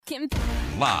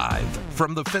Live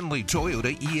from the Findlay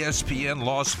Toyota ESPN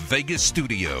Las Vegas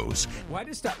studios.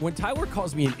 When Tyler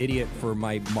calls me an idiot for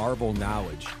my Marvel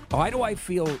knowledge, why do I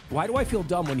feel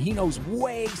dumb when he knows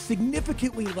way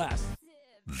significantly less?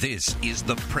 This is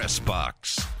the Press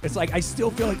Box. It's like I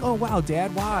still feel like, oh wow,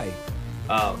 Dad, why?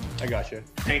 Oh, I got you.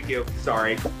 Thank you.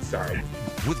 Sorry.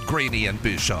 With Graney and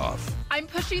Bischoff. I'm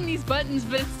pushing these buttons,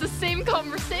 but it's the same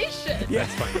conversation. Yeah.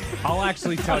 That's fine. I'll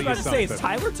actually tell you something. Say, is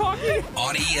Tyler talking?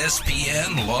 On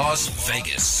ESPN Las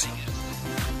Vegas.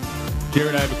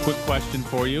 Jared, I have a quick question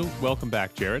for you. Welcome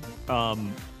back, Jared.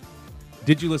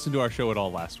 Did you listen to our show at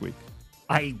all last week?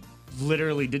 I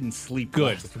literally didn't sleep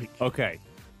Good. last week. Okay.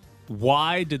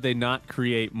 Why did they not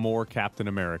create more Captain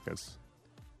Americas?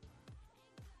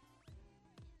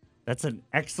 That's an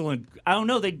excellent. I don't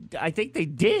know. I think they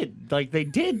did. Like they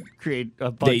did create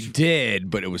a bunch. They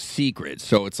did, but it was secret.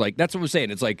 So it's like that's what we're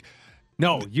saying. It's like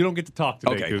No, you don't get to talk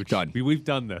today, Okay, Gooch. done. We've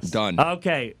done this. done.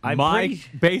 Okay,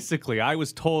 Basically, I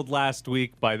was told last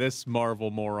week by this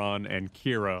Marvel moron and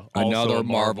Kira, also Another a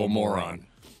Marvel moron,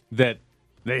 that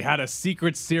they had a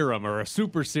secret serum or a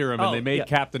super serum, and they made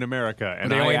Captain America.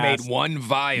 And they I only asked, made one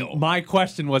vial. My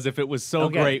question was, if it was so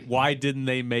Okay. great, why didn't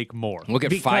they make more? Look at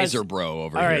Because- Pfizer, bro,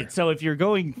 over All here. right, so if you're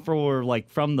going for like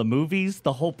from the movies,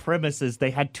 the whole premise is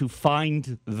they had to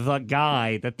find the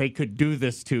guy that they could do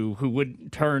this to, who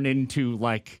would turn into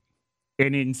like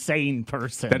an insane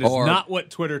person. That is Or- not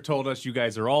what Twitter told us. You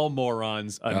guys are all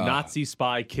morons. A Nazi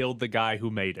spy killed the guy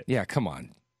who made it. Yeah, come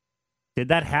on. Did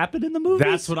that happen in the movies?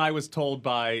 That's what I was told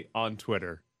on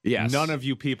Twitter. Yes. None of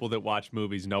you people that watch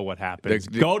movies know what happens.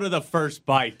 The- Go to the first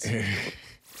bite.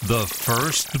 The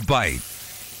First Bite.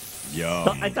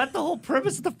 I thought the whole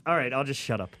premise of the. All right, I'll just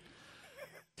shut up.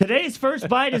 Today's first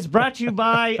bite is brought to you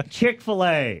by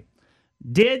Chick-fil-A.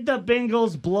 Did the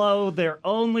Bengals blow their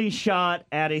only shot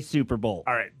at a Super Bowl?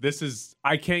 All right,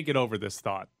 I can't get over this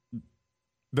thought.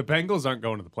 The Bengals aren't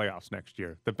going to the playoffs next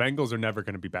year. The Bengals are never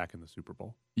going to be back in the Super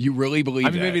Bowl. You really believe I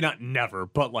mean, that? maybe not never,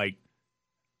 but like,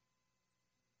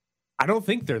 I don't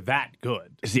think they're that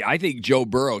good. See, I think Joe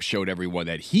Burrow showed everyone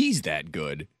that he's that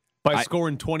good. By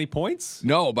scoring 20 points?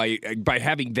 No, by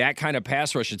having that kind of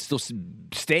pass rush and still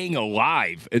staying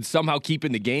alive and somehow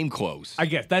keeping the game close. I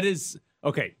guess that is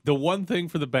okay. The one thing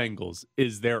for the Bengals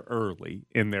is they're early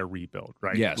in their rebuild,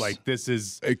 right? Yes. Like this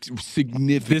is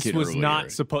Significant. This was earlier.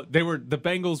 not supposed. The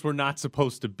Bengals were not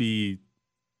supposed to be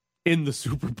in the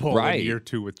Super Bowl in year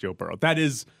 2 with Joe Burrow. That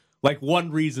is like one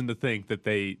reason to think that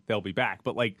they'll be back.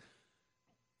 But like,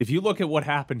 if you look at what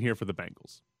happened here for the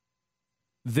Bengals,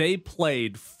 they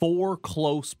played 4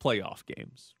 close playoff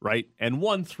games, right, and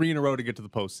won 3 in a row to get to the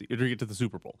postseason, to get to the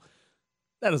Super Bowl.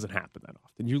 That doesn't happen that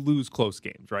often. You lose close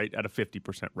games, right, at a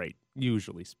 50% rate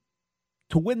usually.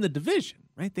 To win the division,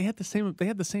 right? They had the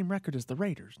same record as the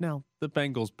Raiders. Now, the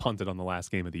Bengals punted on the last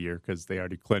game of the year because they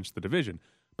already clinched the division,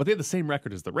 but they had the same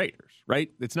record as the Raiders, right?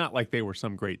 It's not like they were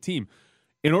some great team.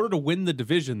 In order to win the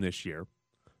division this year,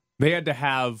 they had to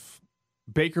have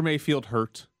Baker Mayfield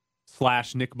hurt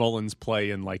 / Nick Mullins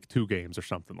play in like 2 games or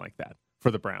something like that for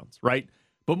the Browns, right?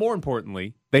 But more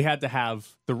importantly, they had to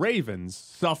have the Ravens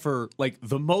suffer like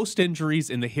the most injuries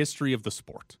in the history of the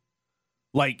sport.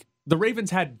 Like, the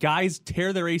Ravens had guys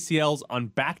tear their ACLs on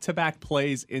back-to-back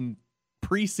plays in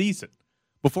preseason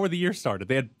before the year started.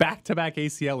 They had back-to-back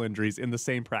ACL injuries in the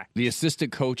same practice. The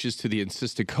assistant coaches to the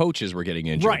assistant coaches were getting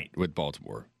injured Right. with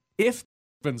Baltimore. If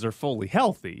the Ravens are fully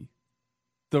healthy,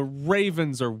 the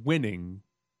Ravens are winning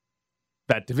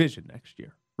that division next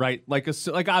year, right? Like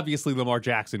obviously Lamar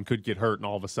Jackson could get hurt and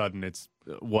all of a sudden it's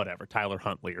whatever, Tyler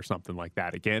Huntley or something like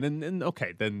that again. And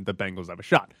okay, then the Bengals have a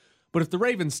shot. But if the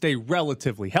Ravens stay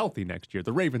relatively healthy next year,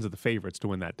 the Ravens are the favorites to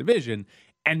win that division.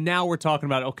 And now we're talking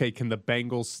about, okay, can the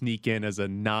Bengals sneak in as a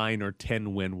 9 or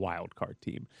 10 win wild card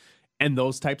team? And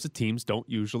those types of teams don't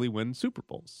usually win Super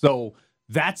Bowls. So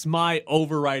that's my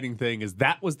overriding thing is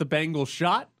that was the Bengals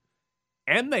shot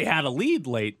and they had a lead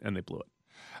late and they blew it.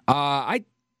 I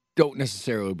don't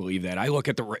necessarily believe that. I look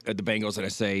at the Bengals and I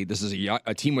say this is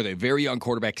a team with a very young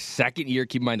quarterback, second year.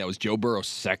 Keep in mind that was Joe Burrow's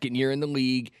second year in the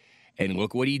league, and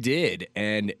look what he did.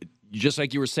 And just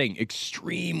like you were saying,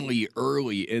 extremely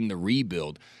early in the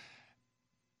rebuild.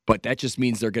 But that just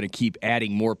means they're going to keep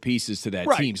adding more pieces to that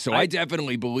team. So I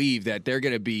definitely believe that they're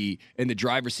going to be in the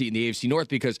driver's seat in the AFC North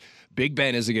because Big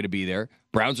Ben isn't going to be there.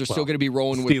 Browns are still going to be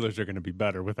rolling with Steelers are going to be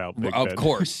better without Big Ben. Of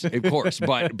course.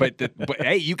 But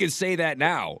hey, you can say that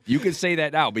now. You can say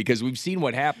that now because we've seen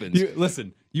what happens.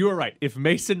 Listen, you are right. If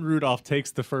Mason Rudolph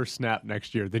takes the first snap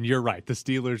next year, then you're right. The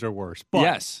Steelers are worse. But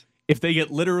yes. If they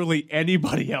get literally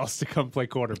anybody else to come play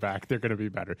quarterback, they're going to be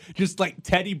better. Just like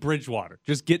Teddy Bridgewater.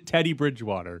 Just get Teddy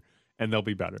Bridgewater, and they'll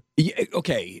be better. Yeah,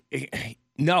 okay.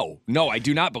 No, I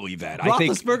do not believe that. I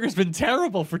think Roethlisberger's been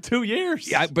terrible for 2 years.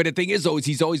 Yeah, but the thing is, though, is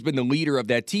he's always been the leader of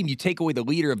that team. You take away the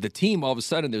leader of the team, all of a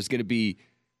sudden there's going to be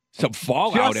some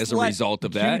fallout as a result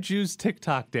of that. Juju's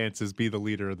TikTok dances be the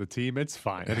leader of the team. It's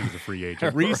fine. I think he's a free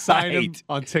agent. Re-sign him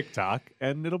on TikTok,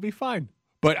 and it'll be fine.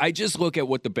 But I just look at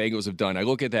what the Bengals have done. I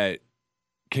look at that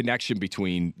connection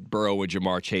between Burrow and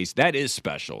Jamar Chase. That is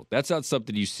special. That's not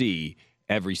something you see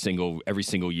every single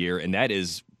year, and that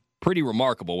is pretty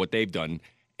remarkable what they've done.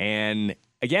 And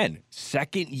again,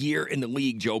 second year in the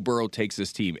league, Joe Burrow takes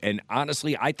this team. And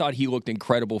honestly, I thought he looked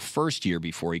incredible first year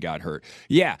before he got hurt.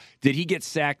 Yeah. Did he get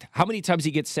sacked? How many times did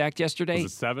he get sacked yesterday?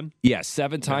 Was it 7? Yeah,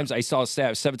 7 times. I saw a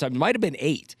stat 7 times. It might have been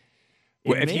 8.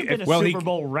 It may have been a Super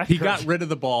Bowl record. He got rid of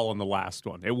the ball on the last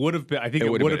one. It would have been. I think it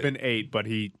would have been 8, but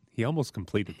he almost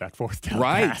completed that fourth down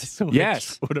pass. So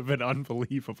yes, it would have been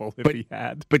unbelievable if he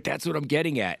had. But that's what I'm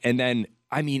getting at. And then,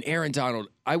 I mean, Aaron Donald.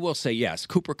 I will say yes.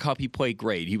 Cooper Kupp, he played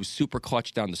great. He was super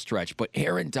clutch down the stretch. But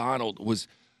Aaron Donald was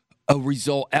a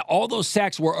result. All those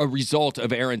sacks were a result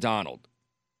of Aaron Donald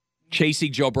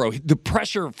chasing Joe Burrow. The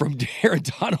pressure from Aaron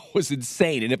Donald was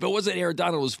insane. And if it wasn't Aaron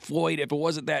Donald, it was Floyd. If it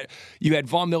wasn't that, you had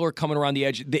Von Miller coming around the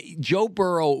edge. Joe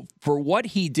Burrow, for what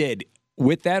he did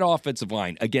with that offensive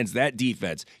line against that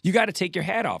defense, you got to take your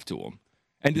hat off to him.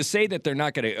 And to say that they're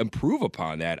not going to improve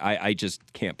upon that, I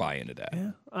just can't buy into that.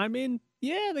 Yeah, I mean,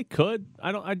 yeah, they could.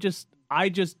 I just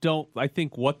don't. I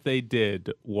think what they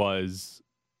did was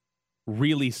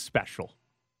really special.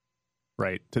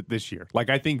 Right, to this year.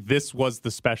 Like, I think this was the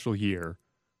special year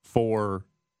for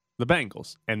the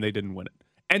Bengals, and they didn't win it.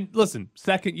 And listen,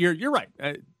 second year, you're right.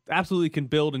 Absolutely can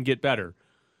build and get better.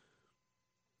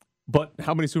 But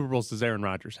how many Super Bowls does Aaron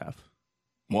Rodgers have?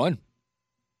 1.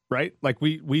 Right? Like,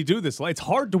 we do this. It's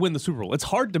hard to win the Super Bowl. It's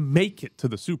hard to make it to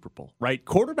the Super Bowl, right?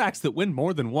 Quarterbacks that win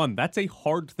more than one, that's a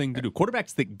hard thing to do.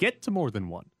 Quarterbacks that get to more than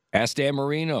one. Ask Dan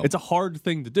Marino. It's a hard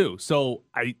thing to do. So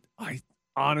I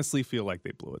honestly feel like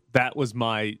they blew it. That was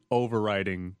my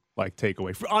overriding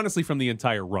takeaway, honestly, from the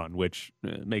entire run, which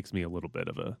makes me a little bit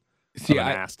of an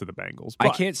ass to the Bengals. But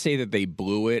I can't say that they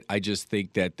blew it. I just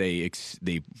think that they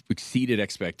exceeded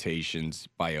expectations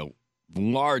by a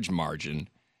large margin.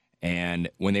 And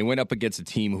when they went up against a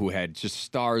team who had just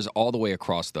stars all the way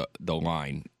across the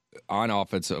line, on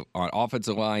offensive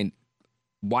line,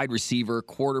 wide receiver,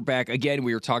 quarterback. Again,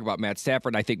 we were talking about Matt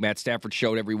Stafford. I think Matt Stafford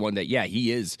showed everyone that, yeah,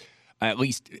 he is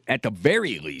at the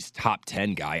very least, top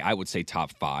 10 guy. I would say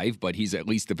top 5, but he's at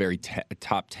least a very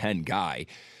top 10 guy.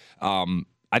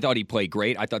 I thought he played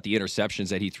great. I thought the interceptions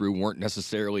that he threw weren't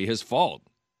necessarily his fault.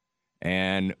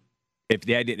 And if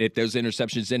those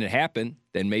interceptions didn't happen,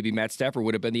 then maybe Matt Stafford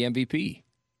would have been the MVP.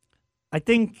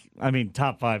 I mean,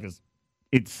 top 5 is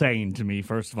insane to me,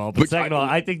 first of all. But second of all,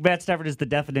 I think Matt Stafford is the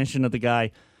definition of the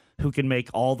guy who can make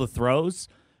all the throws,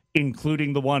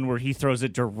 including the one where he throws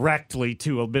it directly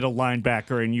to a middle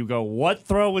linebacker, and you go, what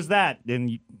throw was that?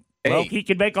 And he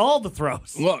can make all the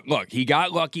throws. Look, he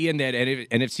got lucky in that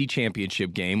NFC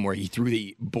Championship game where he threw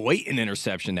the blatant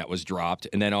interception that was dropped,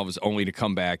 and then only to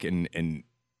come back and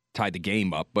tie the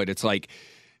game up. But it's like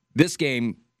this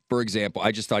game, for example,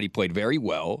 I just thought he played very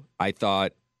well. I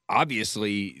thought,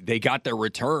 obviously, they got their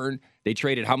return. They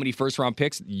traded how many first-round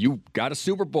picks? You got a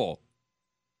Super Bowl.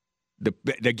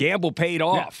 The gamble paid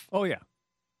off. Yeah. Oh, yeah.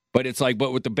 But it's like,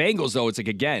 but with the Bengals, though, it's like,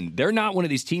 again, they're not one of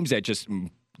these teams that just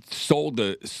sold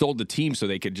the team so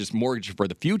they could just mortgage for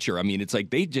the future. I mean, it's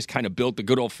like they just kind of built the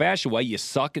good old-fashioned way. You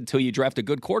suck until you draft a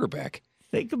good quarterback.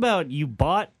 Think about, you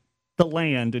bought the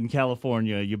land in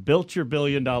California, you built your $1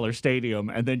 billion stadium,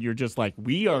 and then you're just like,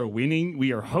 we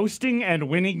are hosting and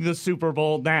winning the Super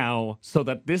Bowl now so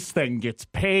that this thing gets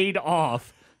paid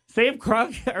off. Stan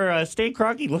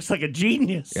Kroenke looks like a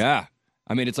genius. Yeah.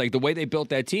 I mean, it's like the way they built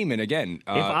that team. And again,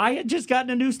 if I had just gotten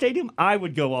a new stadium, I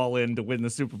would go all in to win the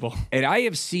Super Bowl. And I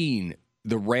have seen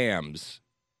the Rams,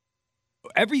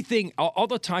 everything, all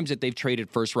the times that they've traded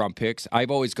first-round picks,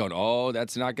 I've always gone, oh,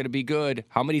 that's not going to be good.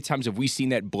 How many times have we seen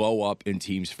that blow up in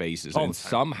teams' faces? And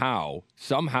somehow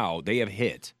they have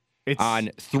hit on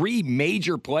 3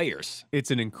 major players.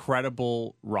 It's an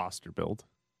incredible roster build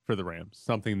for the Rams,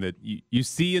 something that you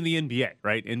see in the NBA,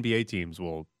 right? NBA teams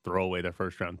will throw away their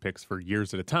first-round picks for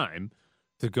years at a time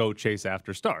to go chase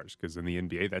after stars, because in the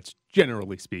NBA, that's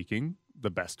generally speaking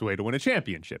the best way to win a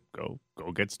championship. Go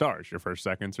get stars. Your first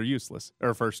seconds are useless,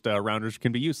 or first rounders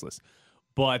can be useless.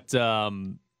 But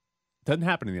doesn't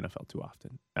happen in the NFL too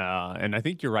often. And I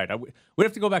think you're right. We'd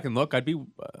have to go back and look. I'd be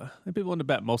willing to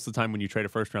bet most of the time when you trade a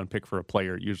first-round pick for a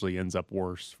player, it usually ends up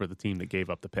worse for the team that gave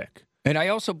up the pick. And I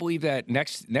also believe that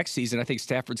next season, I think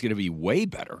Stafford's going to be way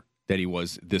better than he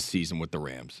was this season with the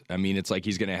Rams. I mean, it's like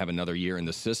he's going to have another year in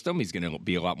the system. He's going to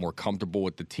be a lot more comfortable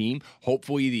with the team.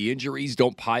 Hopefully the injuries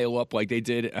don't pile up like they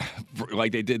did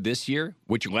this year,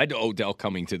 which led to Odell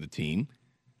coming to the team.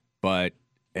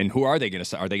 And who are they going to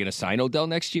sign? Are they going to sign Odell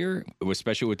next year,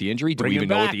 especially with the injury? Do we even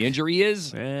know what the injury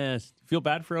is? Yes. Feel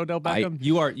bad for Odell Beckham?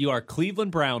 You are a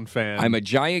Cleveland Brown fan. I'm a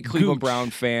giant Cleveland Brown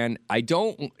fan. I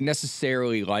don't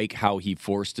necessarily like how he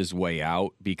forced his way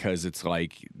out because it's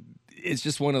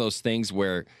just one of those things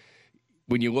where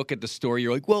when you look at the story,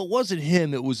 you're like, well, it wasn't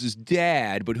him, it was his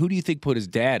dad. But who do you think put his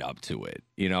dad up to it?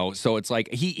 So it's like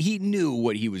he knew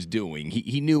what he was doing.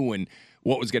 He knew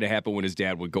what was going to happen when his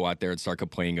dad would go out there and start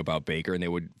complaining about Baker and they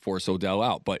would force Odell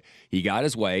out. But he got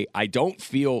his way. I don't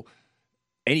feel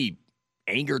any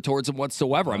anger towards him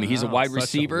whatsoever. I mean, he's a wide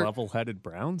receiver. Level-headed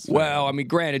Browns fan. Well, I mean,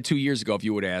 granted, 2 years ago, if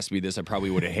you would have asked me this, I probably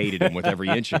would have hated him with every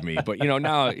inch of me. But,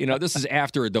 now, this is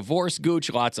after a divorce,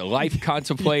 Gooch, lots of life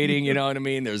contemplating, you know what I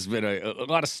mean? There's been a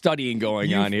lot of studying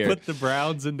going on here. Put the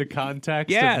Browns into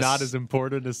context yes. of not as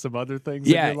important as some other things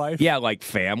in your life? Yeah, like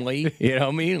family, you know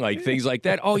what I mean? Like things like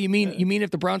that. Oh, you mean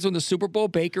if the Browns win the Super Bowl,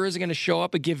 Baker isn't going to show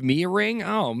up and give me a ring?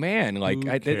 Oh, man.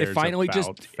 It finally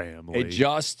family? It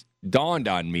just dawned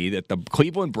on me that the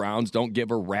Cleveland Browns don't give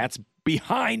a rat's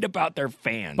behind about their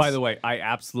fans. By the way, I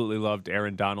absolutely loved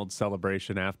Aaron Donald's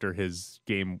celebration after his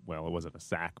game. Well, it wasn't a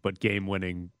sack, but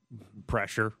game-winning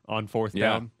pressure on fourth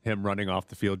down. Him running off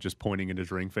the field, just pointing at his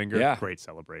ring finger. Yeah. Great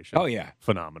celebration. Oh, yeah.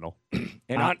 Phenomenal.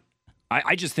 And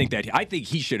I just think I think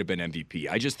he should have been MVP.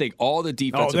 I just think all the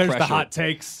defensive there's pressure. the hot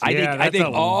takes. I think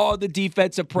all the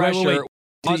defensive pressure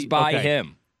was by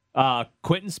him.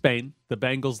 Quentin Spain, the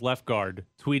Bengals left guard,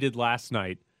 tweeted last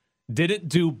night, "Didn't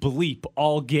do bleep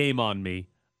all game on me.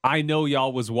 I know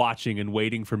y'all was watching and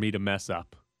waiting for me to mess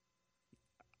up."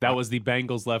 That was the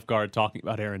Bengals left guard talking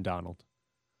about Aaron Donald.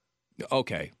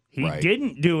 Okay. He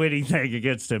didn't do anything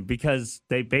against him because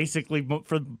they basically,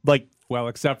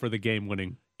 except for the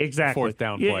game-winning fourth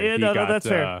down play. That's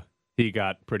fair. He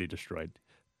got pretty destroyed.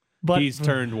 But he's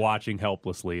turned watching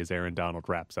helplessly as Aaron Donald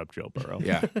wraps up Joe Burrow.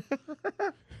 Yeah.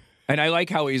 And I like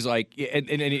how he's like, and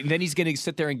then he's going to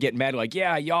sit there and get mad, like,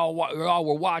 yeah, y'all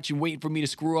were watching, waiting for me to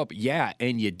screw up. Yeah,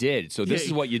 and you did. So this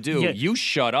is what you do. Yeah. You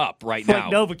shut up right now.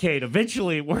 Like Novocaine.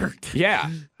 Eventually it worked. Yeah,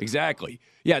 exactly.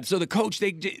 Yeah, so the coach,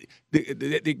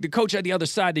 the coach on the other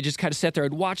side, they just kind of sat there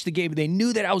and watched the game, and they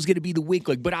knew that I was going to be the weak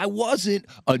link, but I wasn't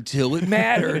until it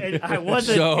mattered. And I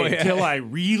wasn't until I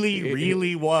really,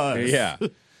 really was. Yeah.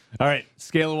 All right,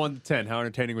 scale of 1 to 10. How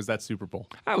entertaining was that Super Bowl?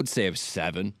 I would say a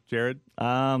 7. Jared?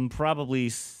 Probably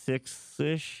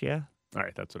 6-ish, yeah. All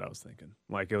right, that's what I was thinking.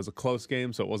 Like, it was a close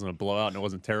game, so it wasn't a blowout, and it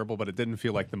wasn't terrible, but it didn't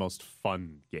feel like the most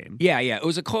fun game. Yeah, it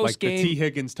was a close game. Like, the T.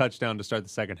 Higgins touchdown to start the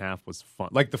second half was fun.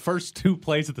 Like, the first 2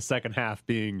 plays of the second half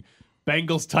being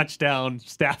Bengals touchdown,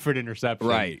 Stafford interception.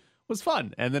 Right. Was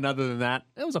fun. And then other than that,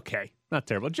 it was okay. Not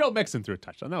terrible. Joe Mixon threw a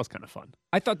touchdown. That was kind of fun.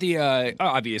 I thought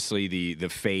obviously the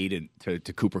fade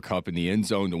to Cooper Kupp in the end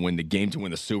zone to win the game, to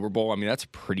win the Super Bowl. I mean, that's a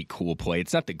pretty cool play.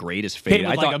 It's not the greatest fade.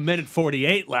 I thought a minute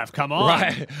 48 left. Come on.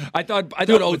 Right. I thought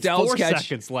Odell's catch. 4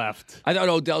 seconds left. I thought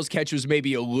Odell's catch was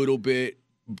maybe a little bit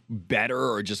better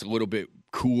or just a little bit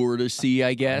cooler to see,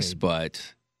 I guess.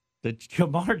 But the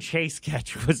Jamar Chase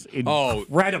catch was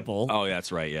incredible. Oh,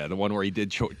 that's right. Yeah, the one where he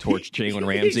did torch Jalen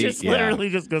Ramsey. He just literally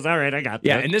just goes, all right, I got that.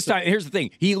 Yeah, and this time, here's the thing.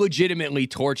 He legitimately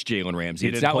torched Jalen Ramsey.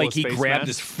 It's not like he grabbed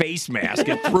his face mask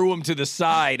and threw him to the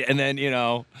side, and then,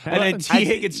 and then T.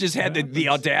 Higgins just had the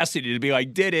audacity to be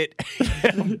like, did it.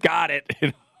 Got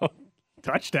it.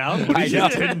 Touchdown.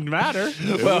 It didn't matter.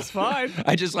 It was fine.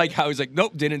 I just like how he's like,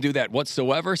 nope, didn't do that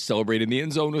whatsoever. Celebrate in the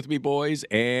end zone with me, boys,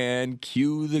 and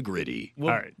cue the gritty.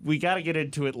 Well, all right, we got to get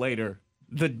into it later.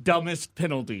 The dumbest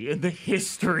penalty in the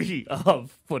history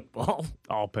of football.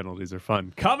 All penalties are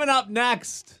fun. Coming up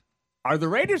next, are the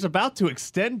Raiders about to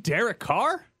extend Derek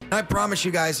Carr? I promise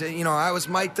you guys, I was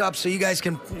mic'd up so you guys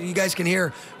can hear.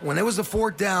 When it was the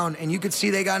 4th down and you could see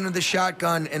they got into the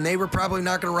shotgun and they were probably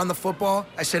not going to run the football,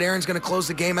 I said Aaron's going to close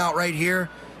the game out right here,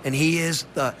 and he is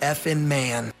the effing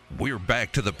man. We're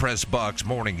back to the Press Box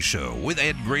Morning Show with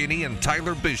Ed Graney and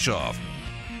Tyler Bischoff.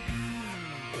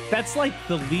 That's like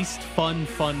the least fun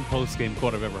post-game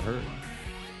quote I've ever heard,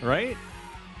 right?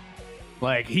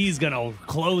 Like, he's going to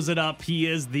close it up. He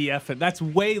is the effing. That's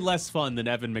way less fun than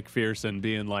Evan McPherson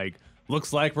being like,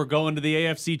 looks like we're going to the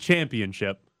AFC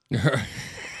Championship. Well,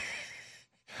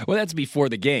 that's before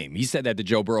the game. He said that to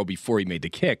Joe Burrow before he made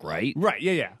the kick, right? Right,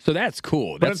 yeah. So that's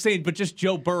cool. But I'm saying, just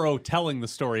Joe Burrow telling the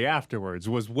story afterwards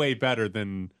was way better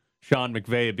than Sean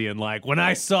McVay being like, when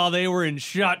I saw they were in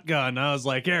shotgun, I was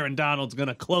like, Aaron Donald's going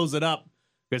to close it up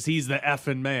because he's the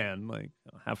effing man. Like,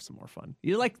 have some more fun.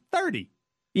 You're like 30.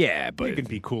 Yeah, but you can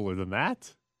be cooler than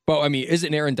that. Well, I mean,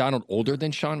 isn't Aaron Donald older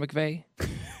than Sean McVay?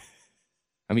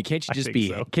 I mean,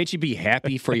 can't you be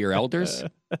happy for your elders?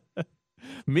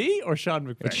 Me or Sean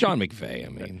McVay? It's Sean McVay, I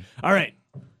mean. All right.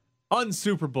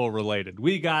 Un-Super Bowl related.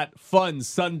 We got fun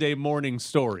Sunday morning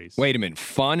stories. Wait a minute.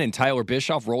 Fun and Tyler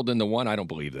Bischoff rolled into one? I don't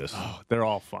believe this. Oh, they're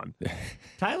all fun.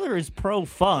 Tyler is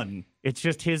pro-fun. It's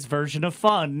just his version of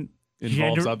fun.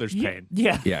 Involves others' pain.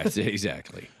 Yeah. Yeah,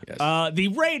 exactly. Yes. The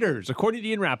Raiders, according to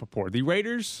Ian Rappaport, the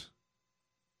Raiders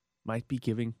might be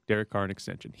giving Derek Carr an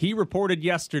extension. He reported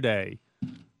yesterday,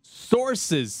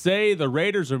 sources say the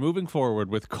Raiders are moving forward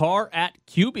with Carr at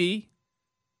QB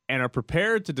and are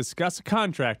prepared to discuss a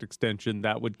contract extension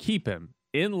that would keep him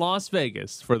in Las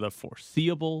Vegas for the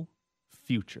foreseeable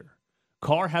future.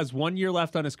 Carr has 1 year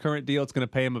left on his current deal. It's going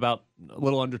to pay him about a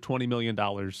little under $20 million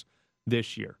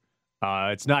this year.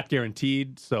 It's not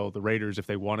guaranteed, so the Raiders, if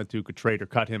they wanted to, could trade or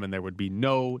cut him, and there would be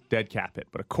no dead cap hit.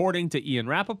 But according to Ian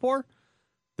Rappaport,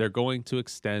 they're going to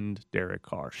extend Derek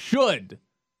Carr. Should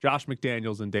Josh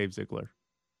McDaniels and Dave Ziegler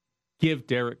give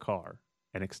Derek Carr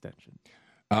an extension?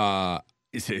 Well,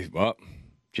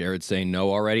 Jared's saying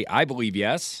no already. I believe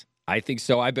yes. I think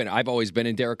so. I've always been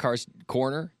in Derek Carr's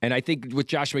corner, and I think with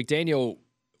Josh McDaniel,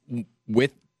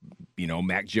 with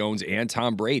Mac Jones and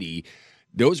Tom Brady,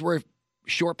 those were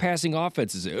short passing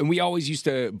offenses, and we always used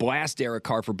to blast Derek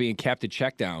Carr for being captain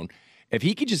checkdown. If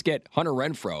he could just get Hunter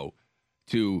Renfrow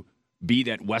to be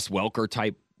that Wes Welker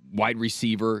type wide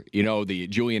receiver, the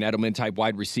Julian Edelman type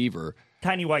wide receiver.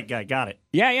 Tiny white guy, got it.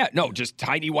 Yeah. No, just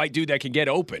tiny white dude that can get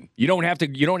open. You don't have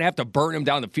to burn him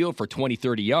down the field for 20,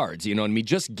 30 yards. You know what I mean?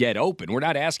 Just get open. We're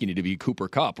not asking you to be Cooper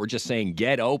Kupp. We're just saying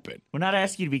get open. We're not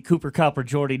asking you to be Cooper Kupp or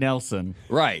Jordy Nelson.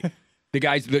 Right. The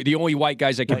guys, the only white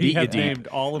guys that can beat you deep. Named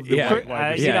all of the white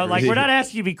wide we're not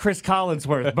asking you to be Chris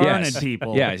Collinsworth burning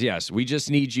people. Yes. We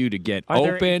just need you to get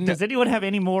open. Does anyone have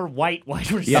any more white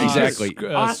receivers? Yeah, exactly.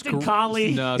 Austin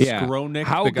Collie. No,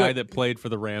 Skronik, the guy that played for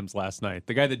the Rams last night.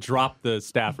 The guy that dropped the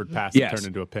Stafford pass and turned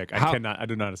into a pick. I do not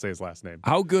know how to say his last name.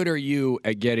 How good are you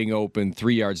at getting open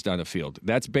 3 yards down the field?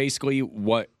 That's basically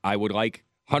what I would like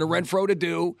Hunter Renfrow to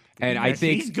do, and I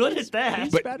think he's good at that.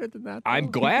 He's better than that. Though. I'm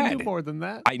glad. He can do more than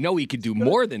that. I know he could do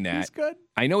more than that. He's good.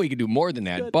 I know he could do more than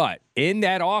that, but in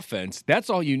that offense, that's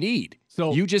all you need.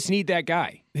 So you just need that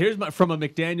guy. Here's from a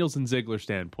McDaniels and Ziegler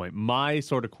standpoint, my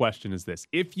sort of question is this.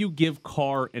 If you give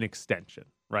Carr an extension,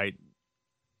 right,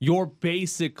 you're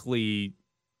basically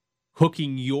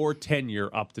hooking your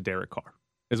tenure up to Derek Carr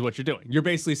is what you're doing. You're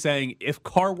basically saying if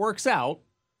Carr works out,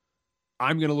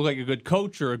 I'm going to look like a good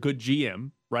coach or a good GM,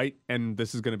 right? And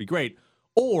this is going to be great.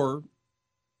 Or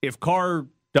if Carr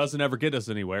doesn't ever get us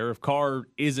anywhere, if Carr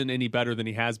isn't any better than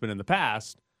he has been in the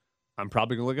past, I'm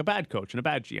probably going to look like a bad coach and a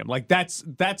bad GM. Like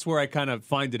that's where I kind of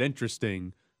find it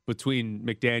interesting between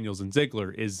McDaniels and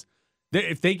Ziegler is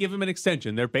if they give him an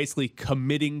extension, they're basically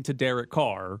committing to Derek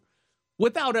Carr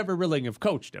without ever really have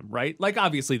coached him, right? Like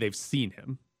obviously they've seen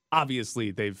him. Obviously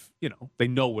they've, they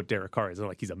know what Derek Carr is. They're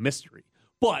like he's a mystery.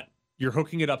 But you're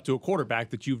hooking it up to a quarterback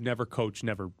that you've never coached,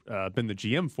 never been the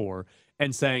GM for,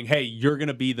 and saying, hey, you're going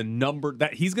to be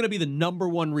he's going to be the number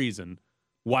one reason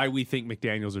why we think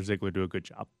McDaniels or Ziegler do a good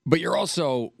job. But you're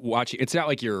also watching, it's not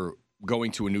like you're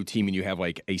going to a new team and you have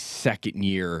like a second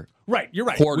year. Right, you're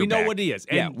right. We know what he is.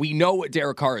 And we know what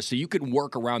Derek Carr is, so you can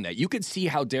work around that. You can see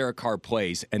how Derek Carr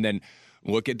plays and then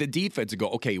look at the defense and go,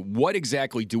 okay, what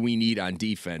exactly do we need on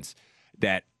defense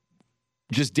that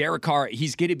just Derek Carr,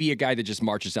 he's going to be a guy that just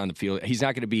marches down the field. He's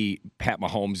not going to be Pat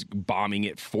Mahomes bombing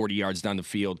it 40 yards down the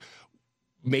field,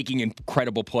 making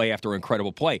incredible play after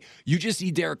incredible play. You just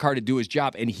need Derek Carr to do his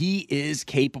job, and he is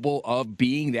capable of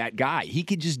being that guy. He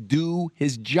could just do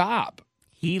his job.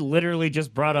 He literally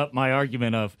just brought up my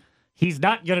argument of he's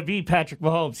not going to be Patrick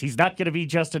Mahomes. He's not going to be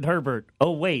Justin Herbert.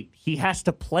 Oh, wait, he has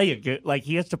to play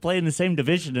he has to play in the same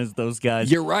division as those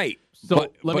guys. You're right.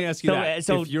 So let me ask you that.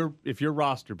 So if you're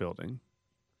roster building,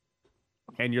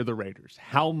 and you're the Raiders,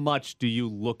 how much do you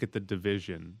look at the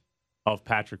division of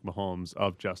Patrick Mahomes,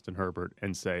 of Justin Herbert,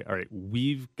 and say, all right,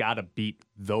 we've got to beat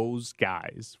those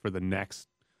guys for the next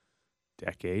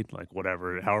decade, like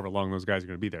however long those guys are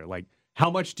going to be there. Like,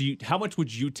 how much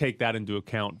would you take that into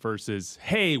account versus,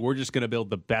 hey, we're just going to build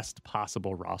the best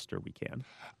possible roster we can?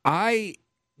 I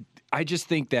just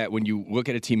think that when you look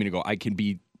at a team and you go,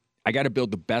 I got to build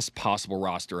the best possible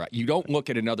roster. You don't look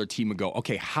at another team and go,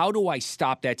 okay, how do I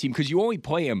stop that team? Because you only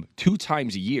play them 2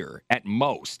 times a year at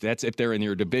most. That's if they're in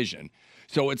your division.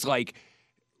 So it's like,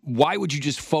 why would you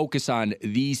just focus on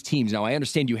these teams? Now, I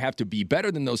understand you have to be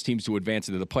better than those teams to advance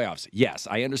into the playoffs. Yes,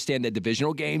 I understand that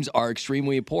divisional games are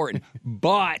extremely important,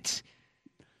 but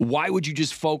Why would you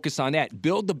just focus on that?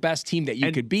 Build the best team that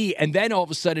you could be, and then all of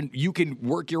a sudden you can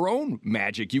work your own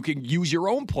magic. You can use your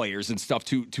own players and stuff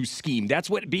to scheme. That's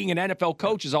what being an NFL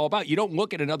coach is all about. You don't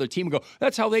look at another team and go,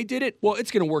 that's how they did it? Well,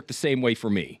 it's going to work the same way for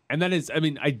me. And that is,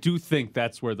 I do think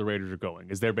that's where the Raiders are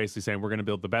going, is they're basically saying we're going to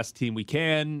build the best team we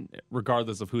can,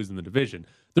 regardless of who's in the division.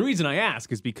 The reason I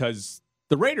ask is because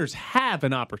the Raiders have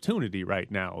an opportunity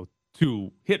right now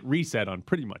to hit reset on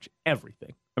pretty much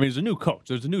everything. I mean, there's a new coach,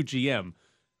 there's a new GM.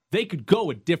 They could go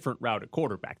a different route at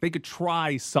quarterback. They could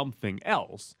try something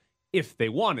else if they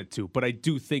wanted to. But I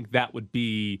do think that would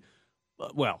be,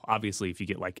 well, obviously if you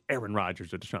get like Aaron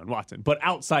Rodgers or Deshaun Watson. But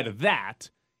outside of that,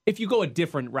 if you go a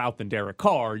different route than Derek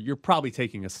Carr, you're probably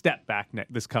taking a step back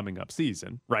this coming up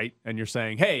season, right? And you're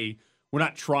saying, hey, we're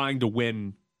not trying to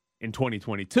win in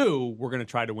 2022, we're going to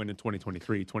try to win in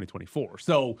 2023, 2024.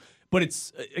 So, but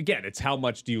it's, again, it's how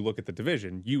much do you look at the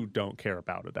division? You don't care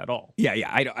about it at all. Yeah.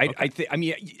 I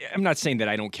mean, I'm not saying that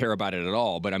I don't care about it at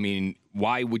all, but I mean,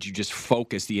 why would you just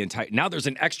focus the entire, now there's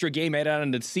an extra game added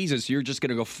on to the season, so you're just going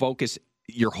to go focus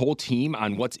your whole team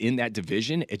on what's in that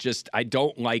division. It just, I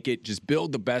don't like it. Just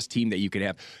build the best team that you can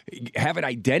have. Have an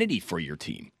identity for your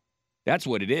team. That's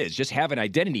what it is. Just have an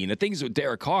identity. And the things with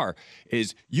Derek Carr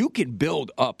is you can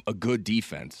build up a good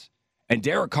defense, and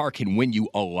Derek Carr can win you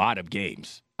a lot of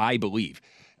games, I believe.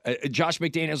 Josh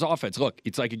McDaniels' offense, look,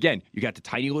 it's like, again, you got the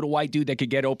tiny little white dude that could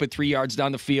get open 3 yards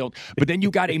down the field, but then you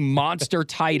got a monster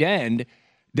tight end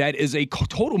that is a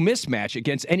total mismatch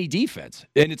against any defense.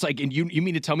 And it's like, and you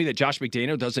mean to tell me that Josh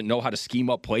McDaniel doesn't know how to scheme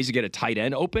up plays to get a tight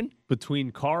end open?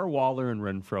 Between Carr, Waller, and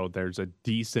Renfro, there's a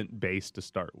decent base to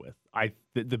start with.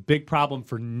 The big problem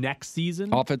for next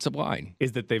season, offensive line,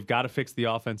 is that they've got to fix the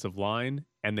offensive line,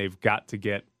 and they've got to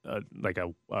get a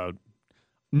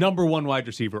number one wide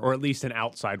receiver, or at least an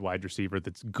outside wide receiver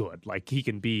that's good. Like, he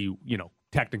can be,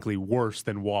 technically worse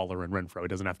than Waller and Renfro. He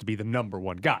doesn't have to be the number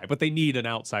one guy, but they need an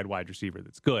outside wide receiver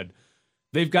that's good.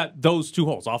 They've got those two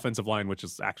holes, offensive line, which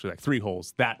is actually like 3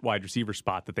 holes, that wide receiver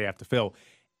spot that they have to fill,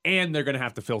 and they're going to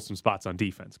have to fill some spots on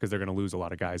defense because they're going to lose a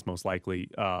lot of guys most likely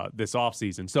this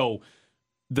offseason. So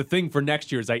the thing for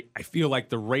next year is I feel like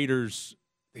the Raiders,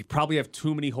 they probably have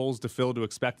too many holes to fill to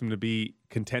expect them to be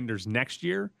contenders next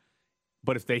year.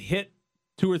 But if they hit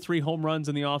 2 or 3 home runs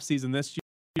in the offseason this year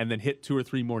and then hit 2 or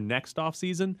 3 more next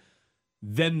offseason,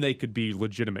 then they could be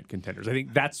legitimate contenders. I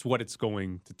think that's what it's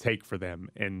going to take for them.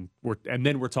 And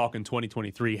then we're talking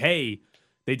 2023. Hey,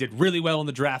 they did really well in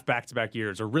the draft back-to-back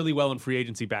years, or really well in free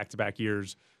agency back-to-back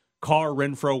years. Carr,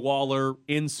 Renfro, Waller,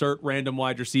 insert random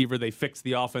wide receiver. They fixed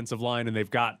the offensive line, and they've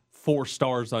got 4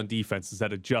 stars on defense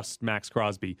instead of just Max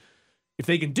Crosby. If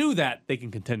they can do that, they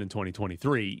can contend in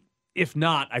 2023. If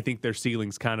not, I think their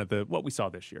ceiling's kind of what we saw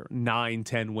this year. 9,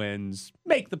 10 wins,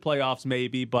 make the playoffs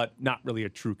maybe, but not really a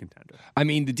true contender. I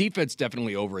mean, the defense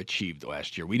definitely overachieved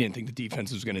last year. We didn't think the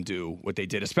defense was going to do what they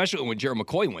did, especially when Gerald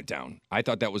McCoy went down. I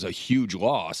thought that was a huge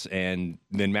loss, and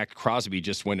then Max Crosby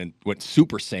just went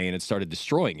Super Saiyan and started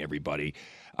destroying everybody.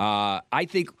 I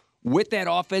think with that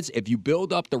offense, if you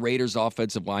build up the Raiders'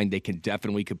 offensive line, they can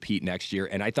definitely compete next year,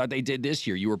 and I thought they did this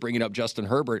year. You were bringing up Justin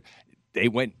Herbert. They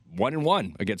went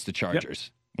 1-1 against the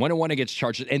Chargers. Yep. 1-1 against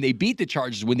Chargers, and they beat the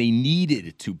Chargers when they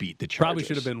needed to beat the Chargers. Probably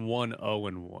should have been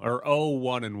 1-0-1 or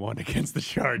 0-1-1 against the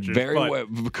Chargers. Very well,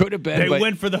 could have been. They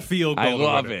went for the field goal. I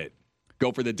love it.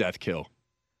 Go for the death kill.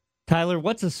 Tyler,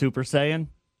 what's a Super Saiyan?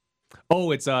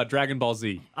 Oh, it's Dragon Ball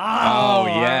Z. Oh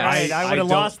yes. I would have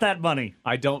lost that money.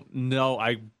 I don't know.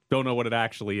 I don't know what it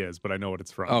actually is, but I know what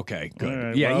it's from. Okay, good.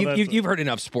 Right, yeah, well, you've heard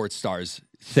enough sports stars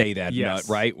say that, yes.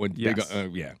 Right? When yes. They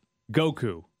go, yeah.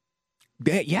 Goku.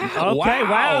 Yeah. Okay.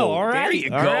 Wow. All right. There you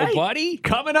go, right. buddy.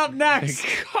 Coming up next.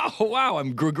 Oh, wow.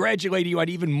 I'm congratulating you on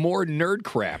even more nerd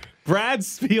crap. Brad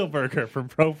Spielberger from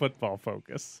Pro Football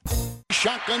Focus.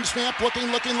 Shotgun snap, looking,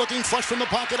 flush from the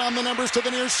pocket on the numbers to the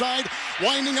near side.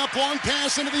 Winding up, long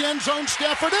pass into the end zone.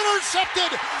 Stafford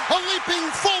intercepted. A leaping,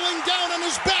 falling down on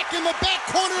his back in the back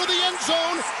corner of the end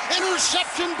zone.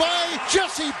 Interception by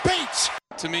Jesse Bates.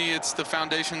 To me, it's the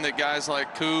foundation that guys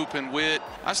like Coop and Witt.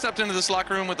 I stepped into this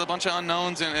locker room with a bunch of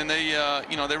unknowns, and they,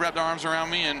 they wrapped their arms around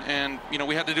me, and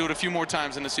we had to do it a few more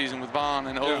times in the season with Vaughn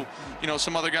and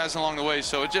some other guys along the way.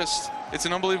 So it's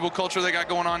an unbelievable culture they got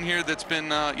going on here that's been,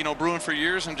 brewing for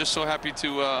years. I'm just so happy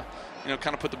to,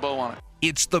 kind of put the bow on it.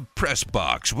 It's the Press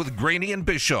Box with Graney and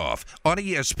Bischoff on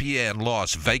ESPN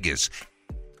Las Vegas.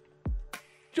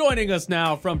 Joining us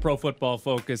now from Pro Football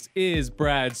Focus is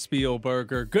Brad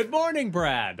Spielberger. Good morning,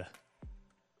 Brad.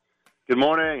 Good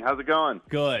morning. How's it going?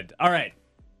 Good. All right.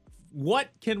 What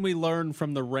can we learn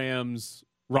from the Rams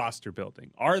roster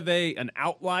building? Are they an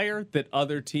outlier that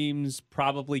other teams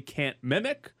probably can't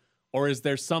mimic? Or is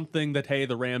there something that, hey,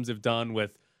 the Rams have done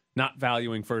with not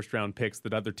valuing first-round picks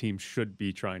that other teams should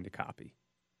be trying to copy?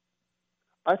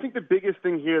 I think the biggest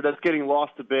thing here that's getting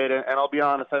lost a bit, and I'll be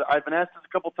honest, I've been asked this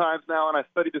a couple times now, and I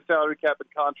studied the salary cap and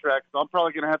contracts, so I'm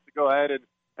probably going to have to go ahead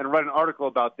and write an article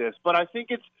about this. But I think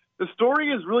the story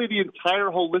is really the entire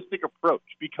holistic approach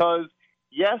because,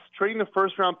 yes, trading the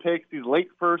first-round picks, these late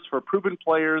firsts for proven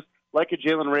players like a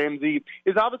Jalen Ramsey,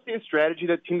 is obviously a strategy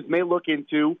that teams may look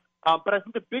into. But I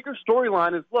think the bigger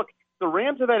storyline is, look, the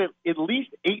Rams have had at least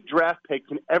 8 draft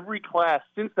picks in every class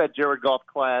since that Jared Goff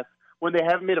class, when they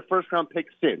haven't made a first-round pick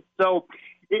since. So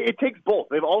it takes both.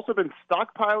 They've also been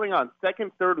stockpiling on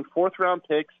second, third, and fourth-round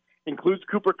picks, includes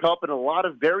Cooper Kupp and a lot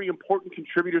of very important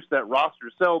contributors to that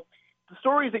roster. So the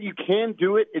story is that you can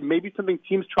do it. It may be something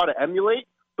teams try to emulate,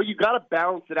 but you've got to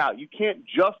balance it out. You can't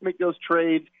just make those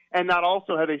trades and not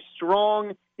also have a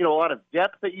strong, a lot of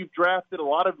depth that you've drafted, a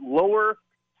lot of lower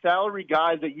salary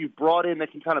guys that you've brought in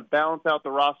that can kind of balance out the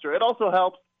roster. It also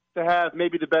helps to have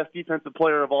maybe the best defensive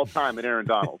player of all time in Aaron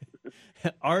Donald.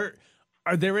 Are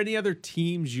there any other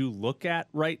teams you look at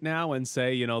right now and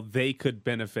say, they could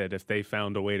benefit if they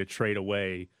found a way to trade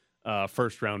away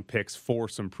first-round picks for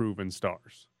some proven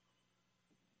stars?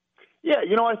 Yeah,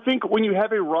 I think when you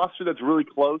have a roster that's really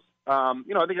close, I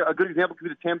think a good example could be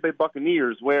the Tampa Bay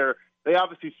Buccaneers, where they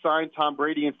obviously signed Tom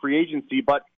Brady in free agency,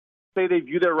 but say they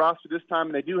view their roster this time,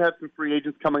 and they do have some free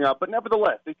agents coming up, but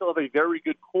nevertheless, they still have a very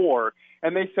good core,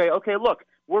 and they say, okay, look,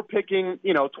 we're picking,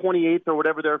 28th or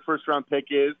whatever their first-round pick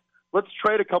is. Let's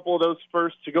trade a couple of those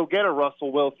first to go get a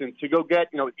Russell Wilson, to go get,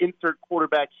 insert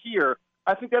quarterback here.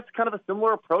 I think that's kind of a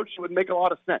similar approach. It would make a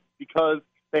lot of sense because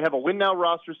they have a win-now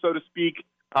roster, so to speak,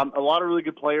 a lot of really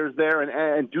good players there,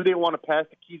 and do they want to pass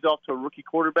the keys off to a rookie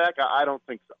quarterback? I don't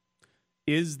think so.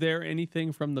 Is there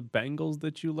anything from the Bengals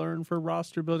that you learn for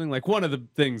roster building? Like, one of the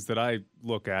things that I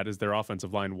look at is their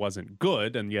offensive line wasn't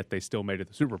good, and yet they still made it to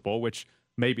the Super Bowl, which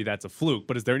maybe that's a fluke.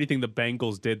 But is there anything the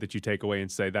Bengals did that you take away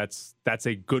and say that's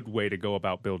a good way to go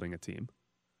about building a team?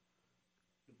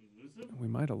 We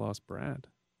might have lost Brad.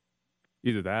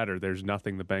 Either that or there's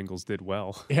nothing the Bengals did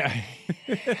well. Yeah.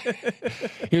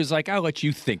 He was like, I'll let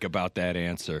you think about that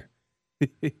answer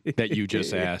that you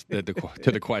just asked, to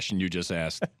the question you just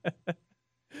asked.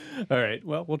 All right.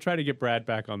 Well, we'll try to get Brad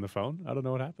back on the phone. I don't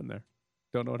know what happened there.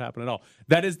 Don't know what happened at all.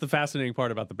 That is the fascinating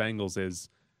part about the Bengals is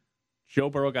Joe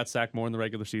Burrow got sacked more in the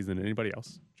regular season than anybody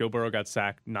else. Joe Burrow got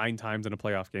sacked 9 times in a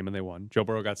playoff game and they won. Joe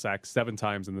Burrow got sacked 7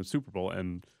 times in the Super Bowl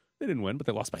and they didn't win, but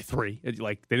they lost by 3. They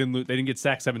didn't get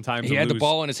sacked 7 times. He had the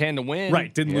ball in his hand to win.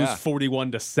 Right. Didn't lose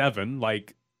 41-7.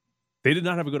 Like, they did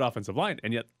not have a good offensive line,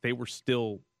 and yet they were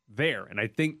still there. And I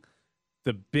think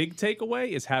the big takeaway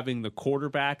is having the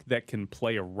quarterback that can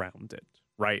play around it,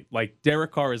 right? Like,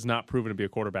 Derek Carr is not proven to be a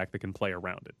quarterback that can play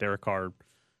around it. Derek Carr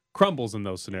crumbles in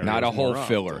those scenarios. Not a whole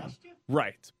filler.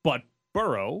 Right. But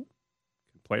Burrow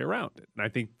can play around it. And I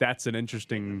think that's an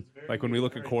interesting, like, when we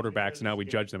look at quarterbacks and how we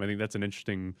judge them, I think that's an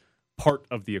interesting part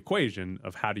of the equation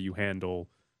of how do you handle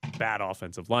bad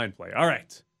offensive line play. All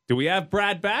right. Do we have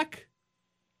Brad back?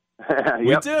 Yep.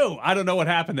 We do. I don't know what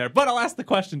happened there, but I'll ask the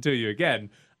question to you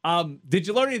again. Did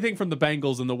you learn anything from the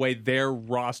Bengals in the way their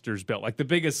roster's built? Like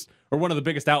one of the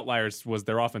biggest outliers was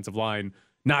their offensive line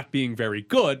not being very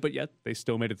good, but yet they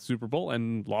still made it to the Super Bowl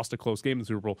and lost a close game in the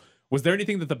Super Bowl. Was there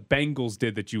anything that the Bengals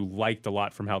did that you liked a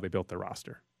lot from how they built their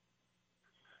roster?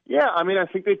 Yeah, I mean, I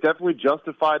think they definitely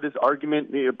justified this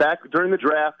argument. Back during the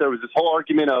draft, there was this whole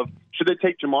argument of should they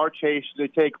take Jamar Chase, should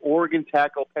they take Oregon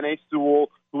tackle Penei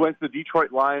Sewell, who went to the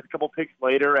Detroit Lions a couple picks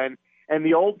later, and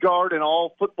the old guard and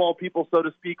all football people, so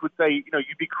to speak, would say,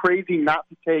 you'd be crazy not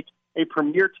to take a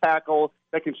premier tackle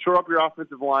that can shore up your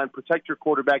offensive line, protect your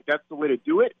quarterback. That's the way to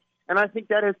do it. And I think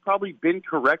that has probably been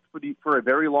correct for a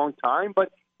very long time.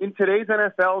 But in today's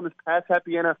NFL, in this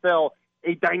pass-happy NFL,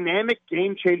 a dynamic,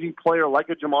 game-changing player like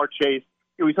a Jamar Chase.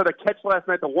 We saw the catch last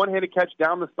night, the one-handed catch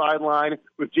down the sideline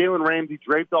with Jalen Ramsey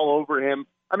draped all over him.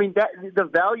 I mean, the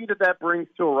value that brings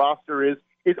to a roster is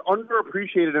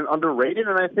underappreciated and underrated,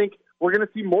 and I think we're going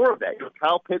to see more of that.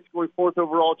 Kyle Pitts going 4th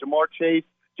overall, Jamar Chase,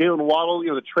 Jalen Waddle,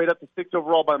 the trade up to 6th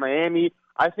overall by Miami.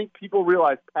 I think people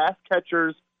realize pass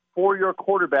catchers for your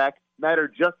quarterback matter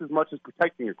just as much as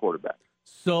protecting your quarterback.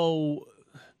 So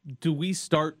do we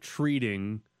start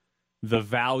treating the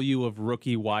value of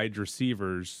rookie wide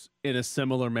receivers in a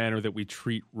similar manner that we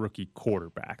treat rookie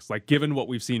quarterbacks? Like, given what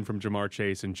we've seen from Jamar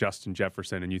Chase and Justin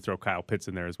Jefferson, and you throw Kyle Pitts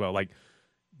in there as well, like,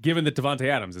 given that Devontae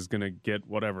Adams is going to get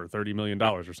 $30 million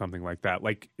or something like that,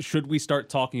 like, should we start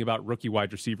talking about rookie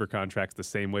wide receiver contracts the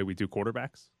same way we do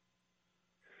quarterbacks?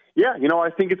 Yeah, I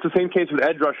think it's the same case with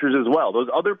edge rushers as well. Those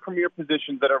other premier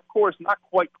positions that are, of course, not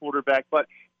quite quarterback, but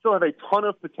still have a ton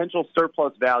of potential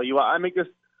surplus value. I make this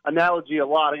analogy a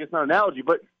lot. I guess not analogy,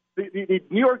 but the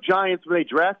New York Giants, when they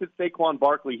drafted Saquon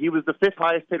Barkley, he was the 5th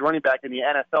highest paid running back in the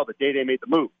NFL the day they made the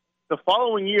move. The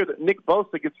following year that Nick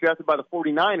Bosa gets drafted by the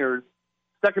 49ers,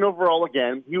 2nd overall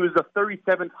again, he was the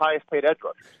 37th highest paid edge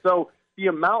rusher. So the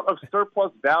amount of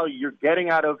surplus value you're getting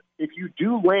out of, if you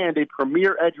do land a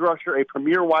premier edge rusher, a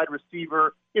premier wide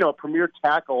receiver, a premier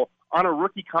tackle on a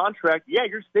rookie contract, yeah,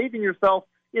 you're saving yourself,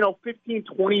 $15,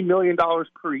 $20 million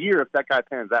per year if that guy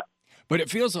pans out. But it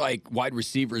feels like wide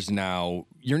receivers now,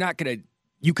 you're not going to,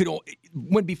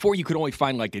 before you could only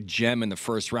find like a gem in the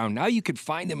first round. Now you could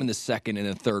find them in the 2nd and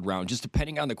the 3rd round, just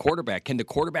depending on the quarterback. Can the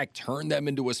quarterback turn them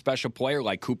into a special player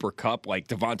like Cooper Kupp, like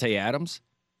Devontae Adams?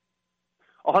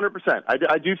 100%.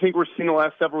 I do think we're seeing the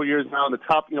last several years now in the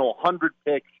top, 100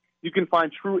 picks, you can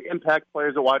find true impact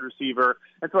players at wide receiver.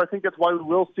 And so I think that's why we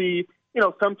will see,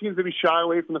 some teams maybe shy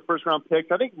away from the first-round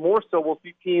picks. I think more so we'll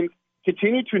see teams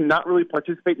continue to not really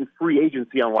participate in free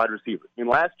agency on wide receivers.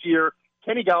 Last year,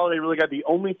 Kenny Golladay really got the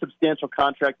only substantial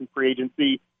contract in free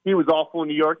agency. He was awful in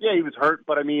New York. Yeah, he was hurt,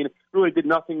 but, really did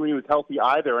nothing when he was healthy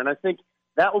either. And I think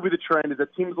that will be the trend, is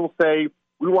that teams will say,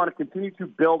 we want to continue to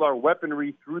build our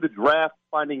weaponry through the draft,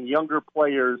 finding younger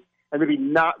players, and maybe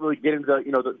not really get into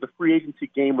the free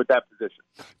agency game with that position.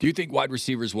 Do you think wide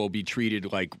receivers will be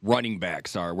treated like running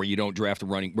backs are, where you don't draft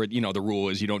where the rule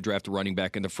is you don't draft a running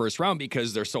back in the first round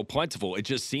because they're so plentiful? It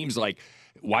just seems like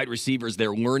wide receivers,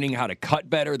 they're learning how to cut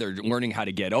better. They're learning how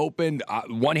to get open.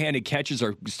 One-handed catches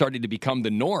are starting to become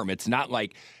the norm. It's not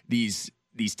like these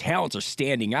talents are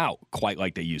standing out quite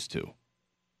like they used to.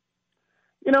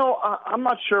 I'm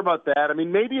not sure about that.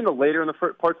 Maybe in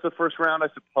the parts of the first round, I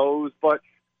suppose, but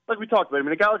like we talked about,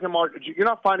 a guy like Jamar, you're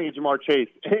not finding a Jamar Chase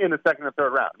in the 2nd or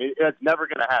 3rd round. It's never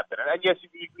going to happen. And yes,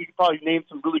 you can probably name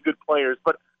some really good players,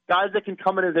 but guys that can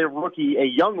come in as a rookie, a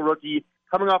young rookie,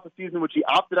 coming off a season which he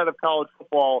opted out of college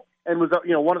football and was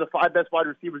one of the 5 best wide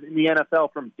receivers in the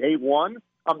NFL from day one,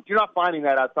 you're not finding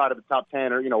that outside of the top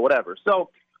 10 or whatever. So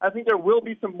I think there will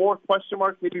be some more question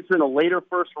marks, maybe if you're in the later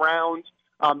first round.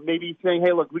 Maybe saying,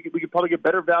 hey, look, we could probably get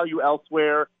better value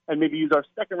elsewhere and maybe use our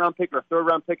 2nd-round pick or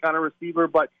 3rd-round pick on a receiver.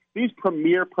 But these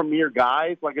premier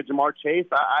guys like a Jamar Chase,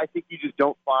 I think you just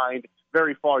don't find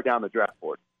very far down the draft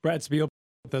board. Brad Spiel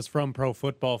with us from Pro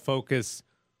Football Focus.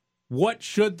 What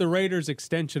should the Raiders'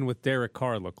 extension with Derek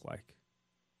Carr look like?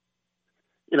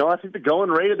 I think the going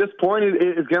rate at this point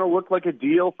is going to look like a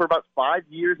deal for about 5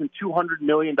 years and $200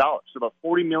 million, so about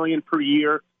 $40 million per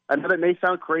year. I know that may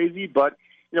sound crazy, but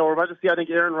we're about to see, I think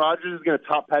Aaron Rodgers is going to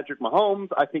top Patrick Mahomes.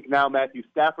 I think now Matthew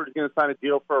Stafford is going to sign a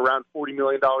deal for around $40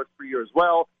 million per year as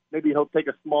well. Maybe he'll take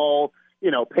a small,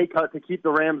 pay cut to keep the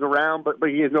Rams around, but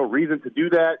he has no reason to do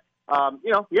that.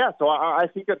 So I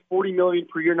think that $40 million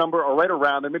per year number, or right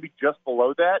around there, maybe just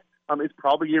below that, is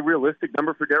probably a realistic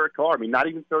number for Derek Carr. Not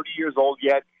even 30 years old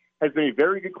yet, has been a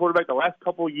very good quarterback the last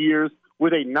couple of years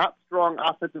with a not strong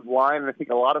offensive line, and I think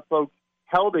a lot of folks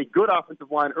held a good offensive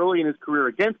line early in his career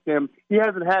against him. He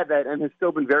hasn't had that and has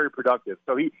still been very productive.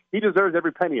 So he deserves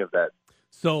every penny of that.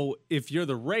 So if you're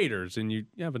the Raiders and you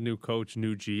have a new coach,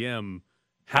 new GM,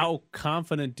 how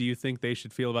confident do you think they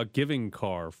should feel about giving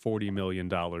Carr $40 million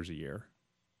a year?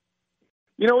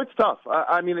 It's tough.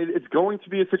 It's going to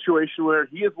be a situation where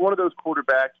he is one of those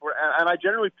quarterbacks where, and I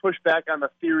generally push back on the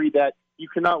theory that you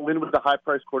cannot win with a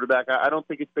high-priced quarterback. I don't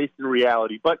think it's based in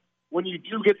reality. But when you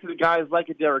do get to the guys like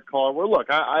a Derek Carr, well, look,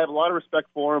 I have a lot of respect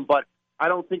for him, but I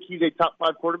don't think he's a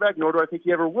top-5 quarterback, nor do I think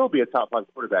he ever will be a top-5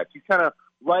 quarterback. He's kind of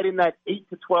right in that 8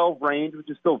 to 12 range, which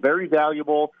is still very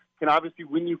valuable, can obviously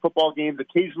win you football games,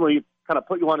 occasionally kind of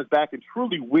put you on his back and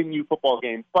truly win you football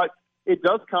games. But it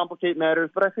does complicate matters.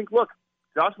 But I think, look,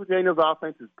 Josh McDaniels'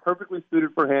 offense is perfectly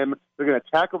suited for him. They're going to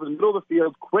attack over the middle of the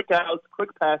field, quick outs, quick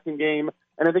passing game,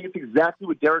 and I think it's exactly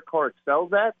what Derek Carr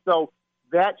excels at. So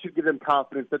that should give them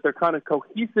confidence that they're kind of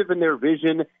cohesive in their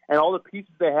vision and all the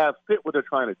pieces they have fit what they're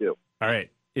trying to do. All right.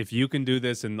 If you can do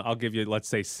this, and I'll give you, let's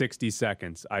say, 60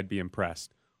 seconds, I'd be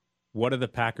impressed. What do the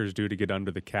Packers do to get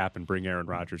under the cap and bring Aaron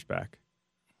Rodgers back?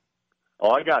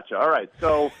 Oh, I got you. All right.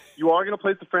 So you are going to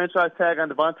place the franchise tag on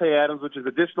Devontae Adams, which is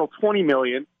additional $20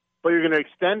 million, but you're going to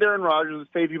extend Aaron Rodgers, which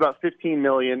saves you about $15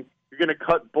 million. You're going to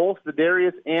cut both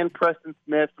Za'Darius and Preston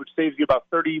Smith, which saves you about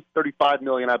 $35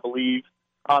 million, I believe.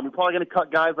 You're probably going to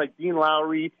cut guys like Dean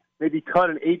Lowry, maybe cut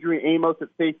an Adrian Amos at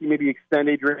safety, maybe extend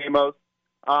Adrian Amos.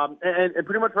 And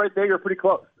pretty much right there, you're pretty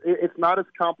close. It's not as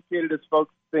complicated as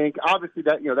folks think. Obviously,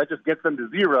 that just gets them to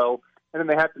zero, and then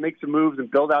they have to make some moves and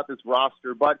build out this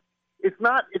roster. But it's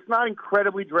not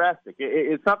incredibly drastic.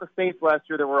 It's not the Saints last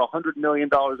year that were $100 million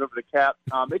over the cap.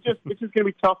 It's just going to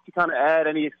be tough to kind of add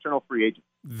any external free agent.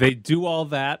 They do all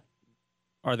that,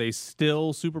 Are they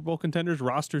still Super Bowl contenders?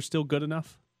 Roster still good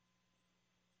enough?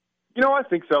 I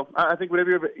think so. I think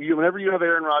whenever you have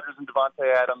Aaron Rodgers and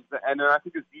Devontae Adams, and then I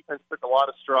think his defense took a lot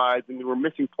of strides, and we were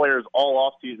missing players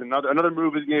all offseason. Another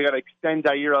move is you got to extend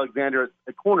Jair Alexander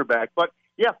at cornerback. But,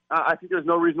 yeah, I think there's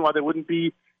no reason why they wouldn't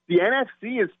be. The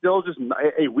NFC is still just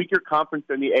a weaker conference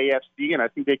than the AFC, and I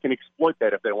think they can exploit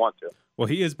that if they want to. Well,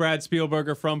 he is Brad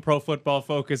Spielberger from Pro Football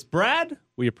Focus. Brad,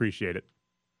 we appreciate it.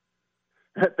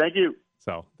 Thank you.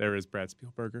 So there is Brad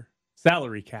Spielberger,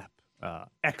 salary cap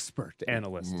expert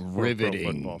analyst. Riveting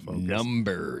Pro Football Focus.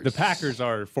 Numbers. The Packers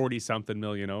are 40-something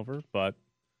million over, but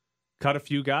cut a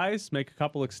few guys, make a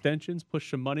couple extensions, push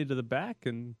some money to the back,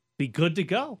 and be good to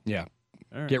go. Yeah.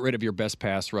 All right. Get rid of your best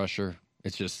pass rusher.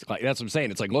 It's just like that's what I'm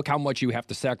saying. It's like, look how much you have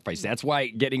to sacrifice. That's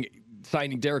why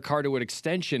signing Derek Carr to an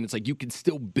extension, it's like you can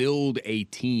still build a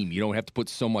team. You don't have to put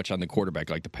so much on the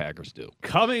quarterback like the Packers do.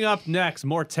 Coming up next,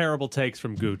 more terrible takes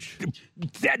from Gooch.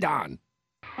 Dead on.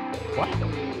 What?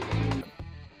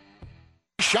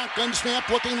 Shotgun snap,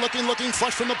 looking,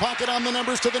 flush from the pocket on the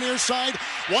numbers to the near side.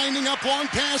 Winding up, long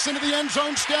pass into the end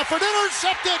zone. Stafford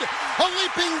intercepted. A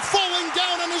leaping, falling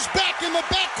down on his back in the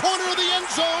back corner of the end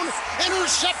zone.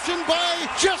 Interception by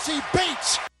Jesse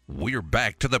Bates. We're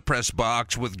back to the press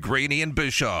box with Graney and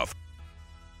Bischoff.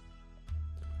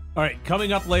 All right,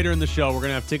 coming up later in the show, we're going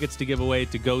to have tickets to give away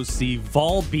to go see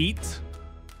Volbeat,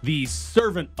 the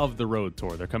Servant of the Road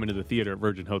tour. They're coming to the theater at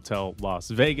Virgin Hotel Las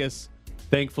Vegas.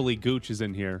 Thankfully, Gooch is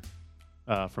in here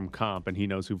from Comp, and he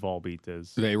knows who Volbeat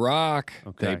is. They rock.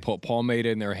 Okay. They put pomade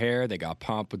in their hair. They got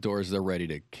pompadours. They're ready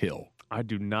to kill. I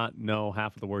do not know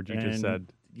half of the words you just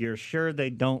said. You're sure they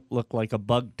don't look like a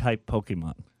bug-type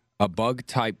Pokemon? A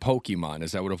bug-type Pokemon.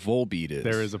 Is that what a Volbeat is?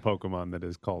 There is a Pokemon that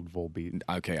is called Volbeat.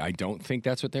 Okay, I don't think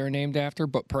that's what they're named after,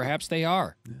 but perhaps they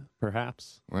are. Yeah,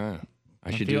 perhaps. Wow. I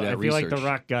should do that research. I feel like the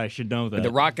Rock guy should know that. The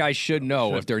Rock guy should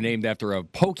know if they're named after a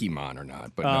Pokemon or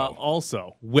not, but no.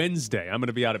 Also, Wednesday, I'm going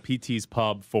to be out at PT's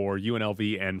Pub for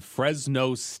UNLV and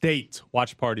Fresno State.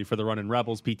 Watch party for the Runnin'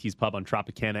 Rebels, PT's Pub on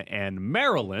Tropicana and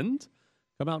Maryland.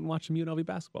 Come out and watch some UNLV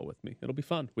basketball with me. It'll be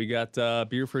fun. We got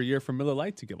beer for a year from Miller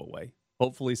Lite to give away.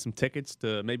 Hopefully some tickets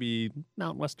to maybe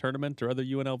Mountain West Tournament or other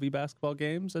UNLV basketball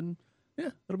games. And,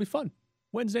 yeah, it'll be fun.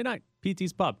 Wednesday night,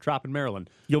 PT's Pub, Trop in Maryland.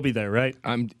 You'll be there, right?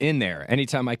 I'm in there.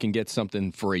 Anytime I can get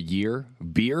something for a year,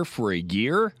 beer for a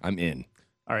year, I'm in.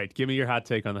 All right, give me your hot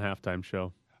take on the halftime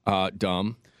show.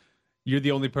 Dumb. You're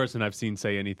the only person I've seen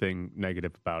say anything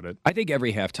negative about it. I think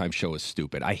every halftime show is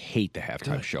stupid. I hate the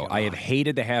halftime show. God. I have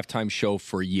hated the halftime show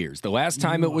for years. The last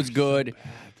time it was good,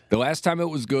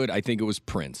 I think it was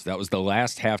Prince. That was the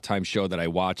last halftime show that I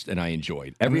watched and I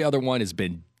enjoyed. Every other one has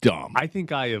been dumb. I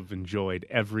think I have enjoyed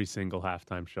every single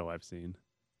halftime show I've seen.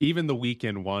 Even the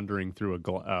Weeknd wandering through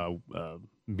a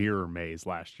mirror maze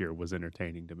last year was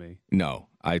entertaining to me. No,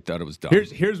 I thought it was dumb.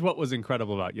 Here's what was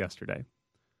incredible about yesterday.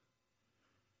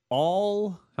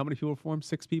 How many people performed?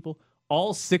 6 people?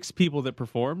 All 6 people that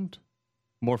performed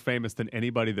more famous than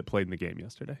anybody that played in the game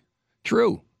yesterday.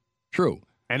 True.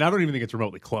 And I don't even think it's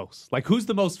remotely close. Like, who's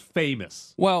the most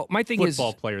famous my thing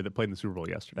football player that played in the Super Bowl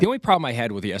yesterday? The only problem I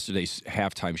had with yesterday's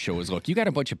halftime show is, look, you got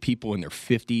a bunch of people in their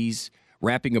 50s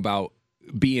rapping about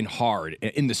being hard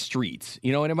in the streets.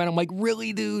 You know what I mean? I'm like,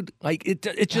 really, dude? Like, it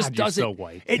just doesn't. So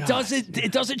white. It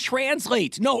doesn't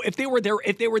translate. No, if they were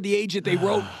the age that they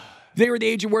wrote, they were the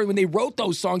age of when they wrote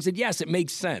those songs, then yes, it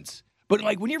makes sense. But,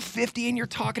 like, when you're 50 and you're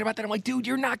talking about that, I'm like, dude,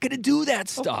 you're not going to do that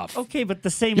stuff. Okay, but the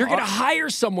same... You're going to hire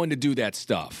someone to do that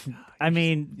stuff. I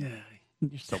mean...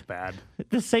 You're so bad.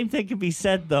 The same thing can be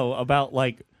said, though, about,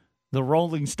 like, the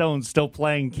Rolling Stones still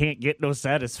playing Can't Get No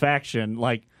Satisfaction.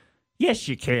 Like, yes,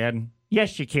 you can.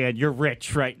 Yes, you can. You're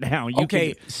rich right now.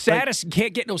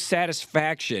 Can't get no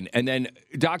satisfaction. And then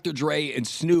Dr. Dre and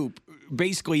Snoop...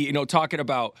 basically, talking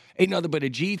about ain't nothing but a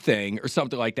G thing or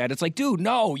something like that. It's like, dude,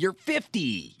 no, you're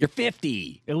 50. You're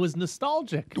 50. It was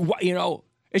nostalgic.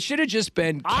 It should have just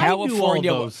been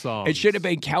California. All those songs. It should have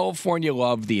been California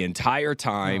Love the entire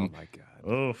time. Oh, my God.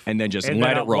 Oof. And then just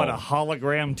let it roll. What, a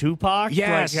hologram Tupac?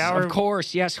 Yes, of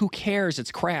course. Yes, who cares?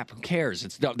 It's crap. Who cares?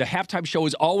 It's the halftime show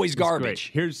is always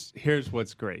garbage. Here's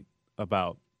what's great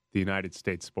about the United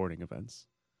States sporting events.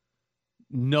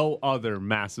 No other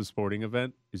massive sporting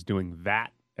event is doing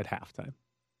that at halftime.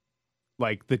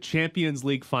 Like the Champions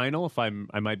League final, I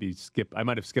might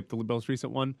have skipped the most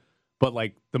recent one, but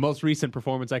like the most recent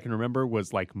performance I can remember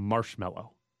was like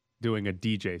Marshmello doing a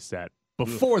DJ set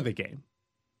before the game.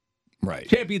 Right.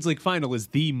 Champions League final is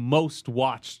the most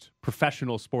watched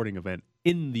professional sporting event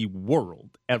in the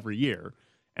world every year,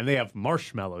 and they have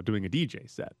Marshmello doing a DJ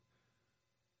set.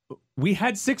 we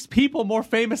had 6 people more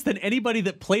famous than anybody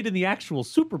that played in the actual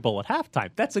Super Bowl at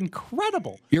halftime. That's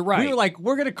incredible. You're right. We were like,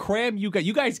 we're going to cram you guys.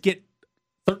 You guys get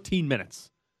 13 minutes.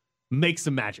 Make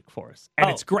some magic for us. And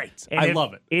it's great. I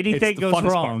love it. Anything goes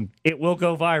wrong, it will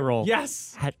go viral.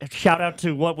 Yes. Shout out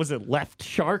to, what was it, Left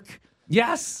Shark?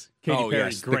 Yes. Katy Perry,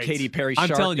 yes. great. The Katy Perry I'm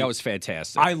Shark, telling you, that was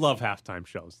fantastic. I love halftime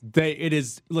shows. It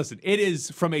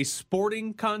is from a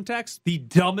sporting context, the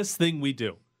dumbest thing we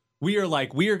do. We are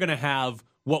going to have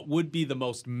what would be the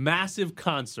most massive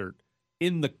concert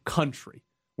in the country.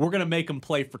 We're going to make them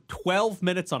play for 12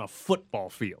 minutes on a football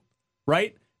field,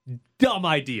 right? Dumb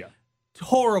idea.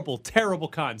 Horrible, terrible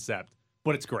concept,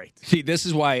 but it's great. See, this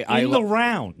is why the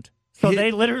round. So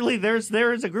they literally, there is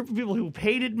a group of people who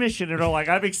paid admission and are like,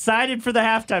 I'm excited for the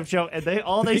halftime show. And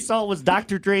all they saw was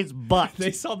Dr. Dre's butt.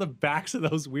 They saw the backs of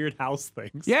those weird house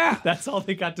things. Yeah. That's all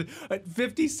they got to.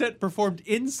 50 Cent performed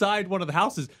inside one of the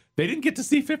houses. They didn't get to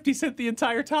see 50 Cent the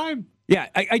entire time. Yeah,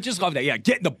 I just love that. Yeah,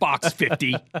 get in the box,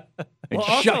 50. And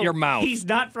shut also, your mouth. He's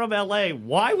not from L.A.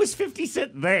 Why was 50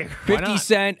 Cent there? 50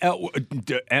 Cent,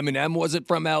 Eminem wasn't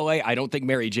from L.A. I don't think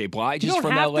Mary J. Blige is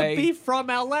from L.A. You don't have to be from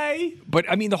L.A.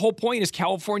 But, I mean, the whole point is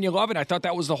California Lovin'. I thought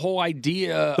that was the whole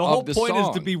idea of the song. The whole point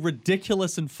is to be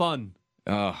ridiculous and fun.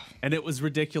 And it was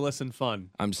ridiculous and fun.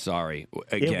 I'm sorry.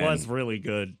 Again, it was really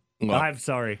good. Look, I'm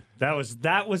sorry. That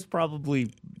was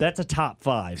probably, that's a top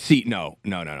 5. See, no.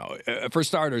 For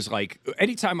starters, like,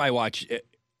 anytime I watch it,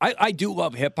 I do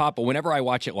love hip hop, but whenever I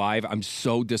watch it live, I'm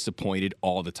so disappointed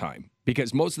all the time.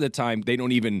 Because most of the time, they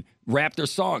don't even rap their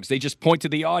songs. They just point to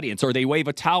the audience or they wave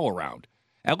a towel around.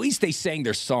 At least they sang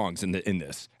their songs in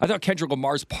this. I thought Kendrick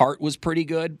Lamar's part was pretty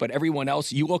good, but everyone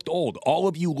else, you looked old. All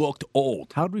of you looked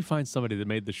old. How did we find somebody that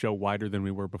made the show wider than we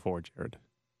were before, Jared?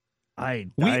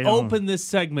 We opened this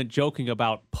segment joking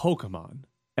about Pokemon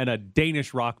and a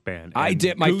Danish rock band. I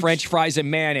dipped my French fries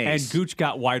in mayonnaise. And Gooch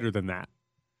got wider than that.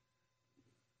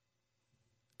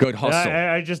 Good hustle.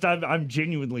 I'm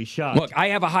genuinely shocked. Look, I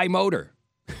have a high motor.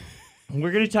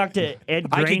 We're going to talk to Ed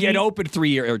Graney. I can get open 3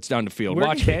 yards down the field.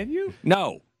 Watch can you?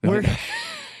 No.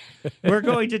 We're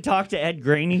going to talk to Ed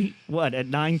Graney, at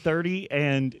 9:30,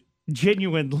 and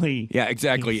genuinely. Yeah,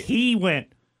 exactly. He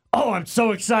went, oh, I'm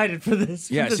so excited for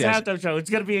this halftime show. It's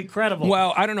going to be incredible.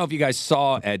 Well, I don't know if you guys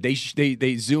saw Ed. They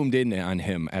zoomed in on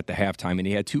him at the halftime, and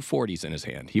he had 2 40s in his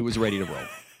hand. He was ready to roll.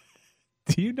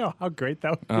 Do you know how great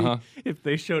that would be if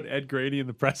they showed Ed Grady in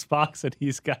the press box and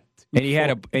he's got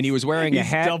and he was wearing a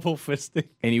hat, double fisting,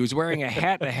 and he was wearing a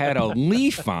hat that had a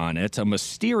leaf on it, a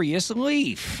mysterious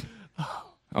leaf.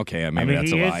 Okay, maybe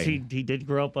that's a lie. He did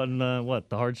grow up on the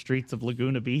hard streets of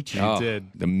Laguna Beach. He did.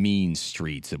 The mean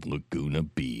streets of Laguna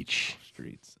Beach.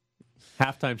 Streets.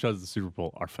 Halftime shows of the Super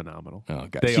Bowl are phenomenal. Oh,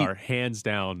 God. They are hands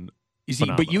down. You see,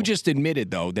 but you just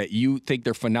admitted, though, that you think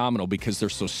they're phenomenal because they're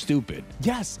so stupid.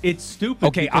 Yes, it's stupid.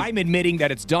 Okay, I'm admitting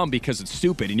that it's dumb because it's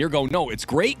stupid, and you're going, no, it's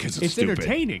great because it's stupid. It's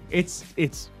entertaining.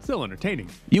 It's still entertaining.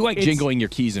 You like jingling your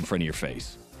keys in front of your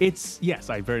face. Yes,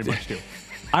 I very much do.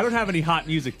 I don't have any hot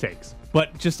music takes,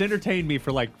 but just entertain me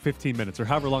for like 15 minutes or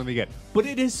however long they get. But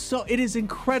it is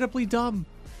incredibly dumb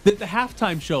that the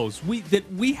halftime shows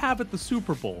that we have at the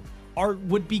Super Bowl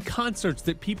would be concerts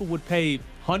that people would pay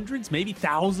hundreds, maybe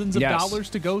thousands of dollars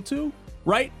to go to,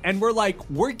 right? And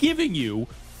we're giving you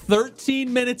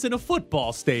 13 minutes in a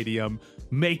football stadium.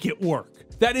 Make it work.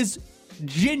 That is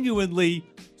genuinely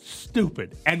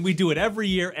stupid. And we do it every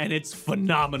year, and it's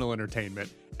phenomenal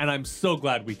entertainment. And I'm so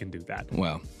glad we can do that.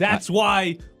 Well, that's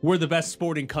why we're the best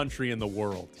sporting country in the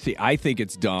world. See, I think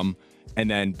it's dumb.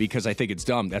 And then because I think it's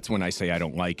dumb, that's when I say I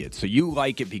don't like it. So you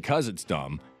like it because it's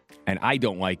dumb, and I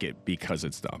don't like it because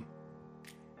it's dumb.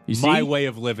 You see? My way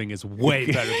of living is way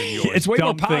better than yours. It's way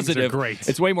Dumb more positive. Things are great.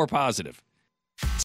 It's way more positive.